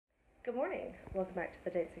Good morning. Welcome back to the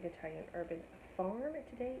Dancing Italian Urban Farm.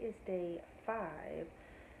 Today is day 5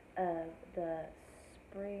 of the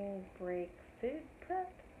spring break food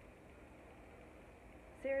prep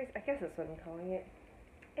series. I guess that's what I'm calling it.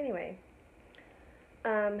 Anyway,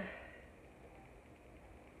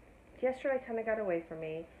 yesterday kind of got away from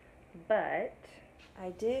me, but I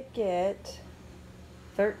did get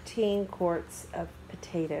 13 quarts of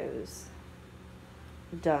potatoes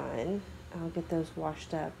done. I'll get those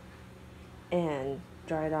washed up and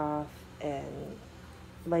dried off and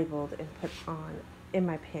labeled and put on in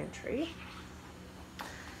my pantry.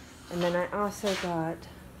 And then I also got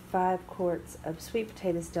 5 quarts of sweet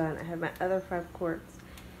potatoes done. I have my other 5 quarts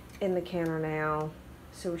in the canner now.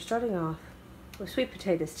 So we're starting off with sweet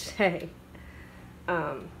potatoes today.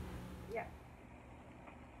 Yeah.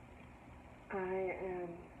 I am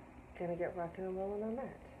gonna get rocking and rolling on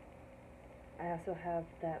that. I also have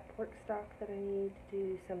that pork stock that I need to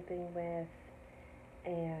do something with,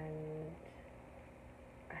 and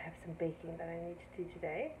I have some baking that I need to do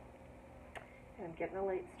today. And I'm getting a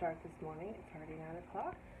late start this morning. It's already 9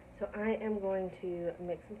 o'clock. So I am going to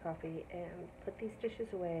make some coffee and put these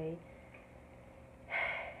dishes away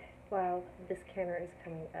while this canner is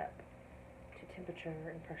coming up to temperature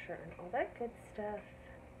and pressure and all that good stuff.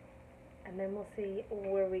 And then we'll see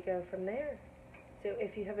where we go from there. So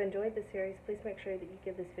if you have enjoyed the series, please make sure that you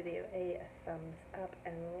give this video a thumbs up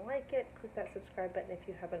and like it. Click that subscribe button if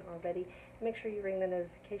you haven't already. Make sure you ring the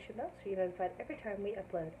notification bell so you're notified every time we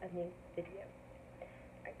upload a new video.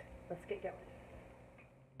 Alright, let's get going.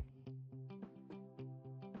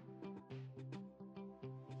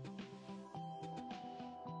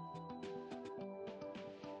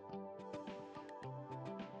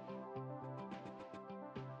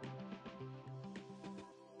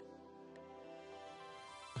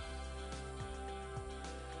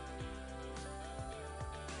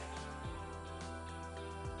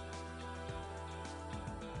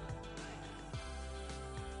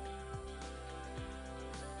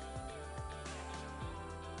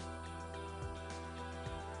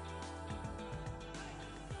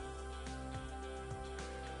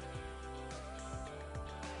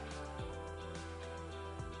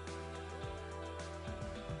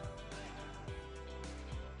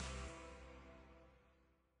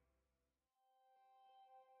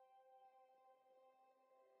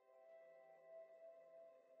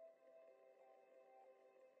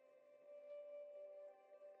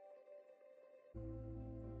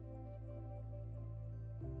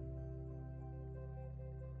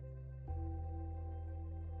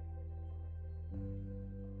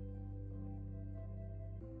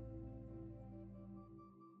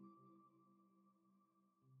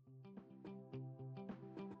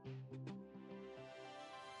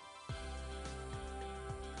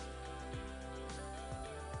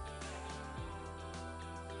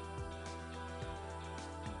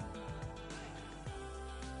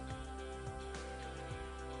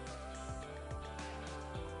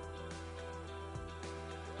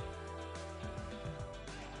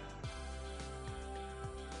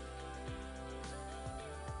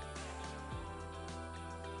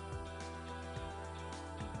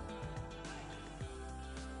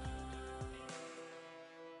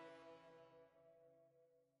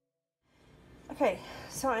 Okay,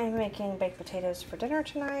 so I'm making baked potatoes for dinner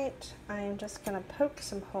tonight. I'm just going to poke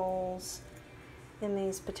some holes in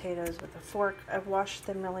these potatoes with a fork. I've washed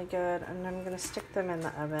them really good, and I'm going to stick them in the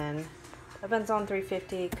oven. The oven's on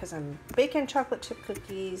 350 because I'm baking chocolate chip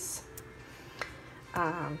cookies.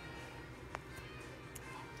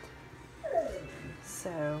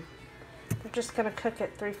 So I'm just going to cook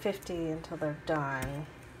at 350 until they're done.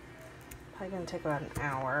 Probably going to take about an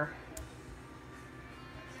hour.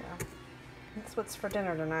 So that's what's for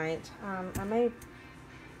dinner tonight. I may,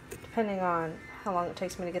 depending on how long it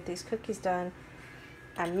takes me to get these cookies done,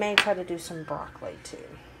 I may try to do some broccoli too.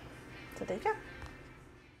 So there you go.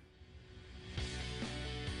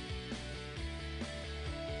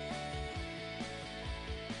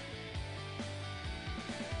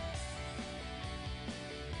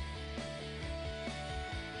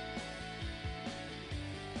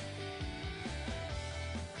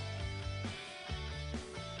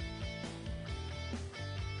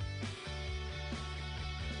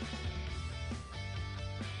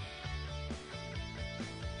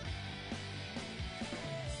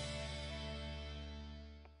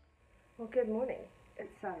 Well, good morning.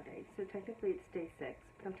 It's Saturday, so technically it's day 6,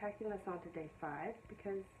 but I'm tacking this on to day 5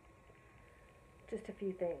 because just a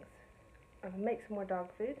few things. I'm going to make some more dog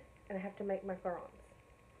food, and I have to make macarons.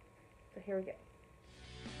 So here we go.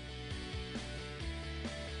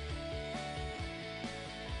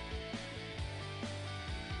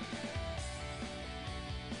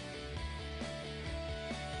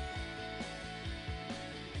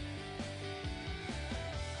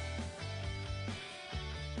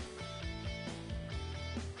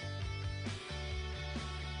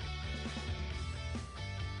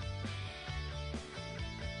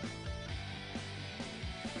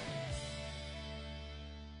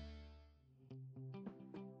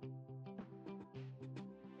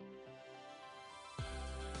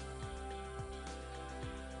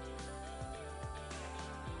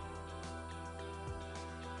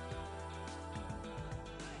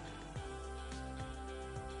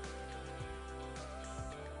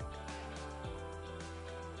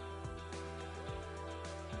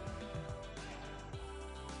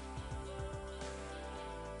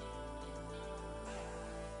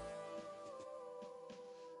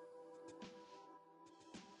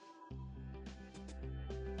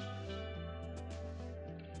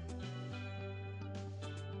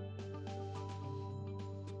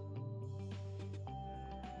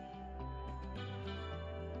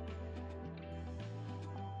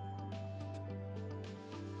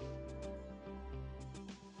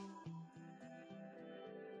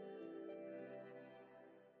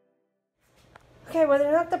 Okay, well,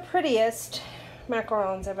 they're not the prettiest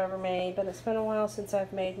macarons I've ever made, but it's been a while since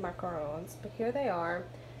I've made macarons. But here they are.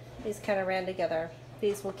 These kind of ran together.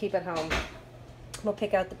 These we'll keep at home. We'll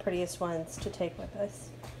pick out the prettiest ones to take with us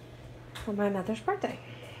for my mother's birthday.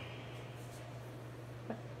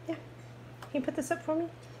 But, yeah. Can you put this up for me?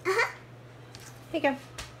 Uh-huh. Here you go.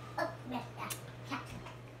 Oh, yeah.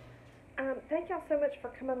 Thank y'all so much for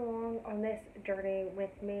coming along on this journey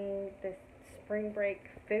with me, this spring break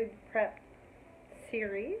food prep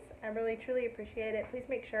series. I really truly appreciate it. Please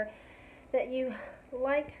make sure that you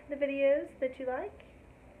like the videos that you like.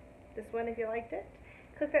 This one if you liked it.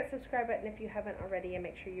 Click that subscribe button if you haven't already, and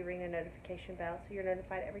make sure you ring the notification bell so you're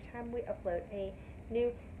notified every time we upload a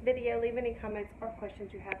new video. Leave any comments or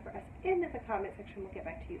questions you have for us in the comment section. We'll get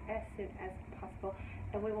back to you as soon as possible,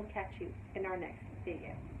 and we will catch you in our next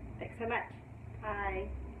video. Thanks so much. Bye.